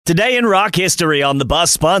Today in rock history on The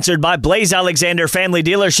Bus, sponsored by Blaze Alexander Family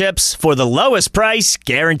Dealerships for the lowest price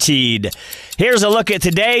guaranteed. Here's a look at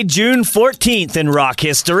today, June 14th in rock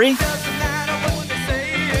history.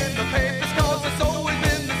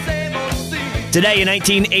 Today in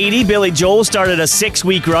 1980, Billy Joel started a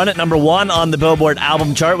 6-week run at number 1 on the Billboard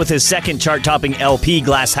album chart with his second chart-topping LP,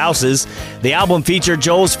 Glass Houses. The album featured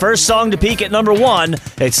Joel's first song to peak at number 1,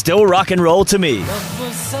 It's Still Rock and Roll to Me. Love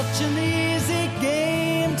was such an easy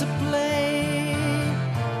game to play.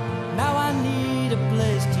 Now I need a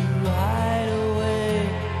place to hide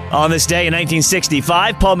away. On this day in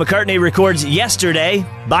 1965, Paul McCartney records Yesterday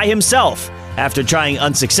by himself after trying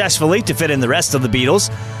unsuccessfully to fit in the rest of the Beatles.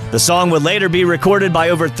 The song would later be recorded by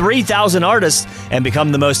over 3,000 artists and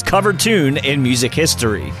become the most covered tune in music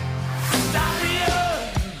history.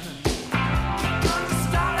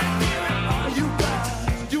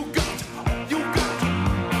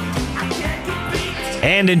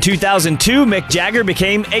 And in 2002, Mick Jagger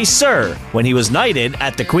became a Sir when he was knighted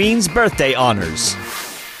at the Queen's birthday honors.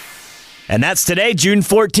 And that's today, June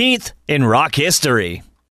 14th, in rock history.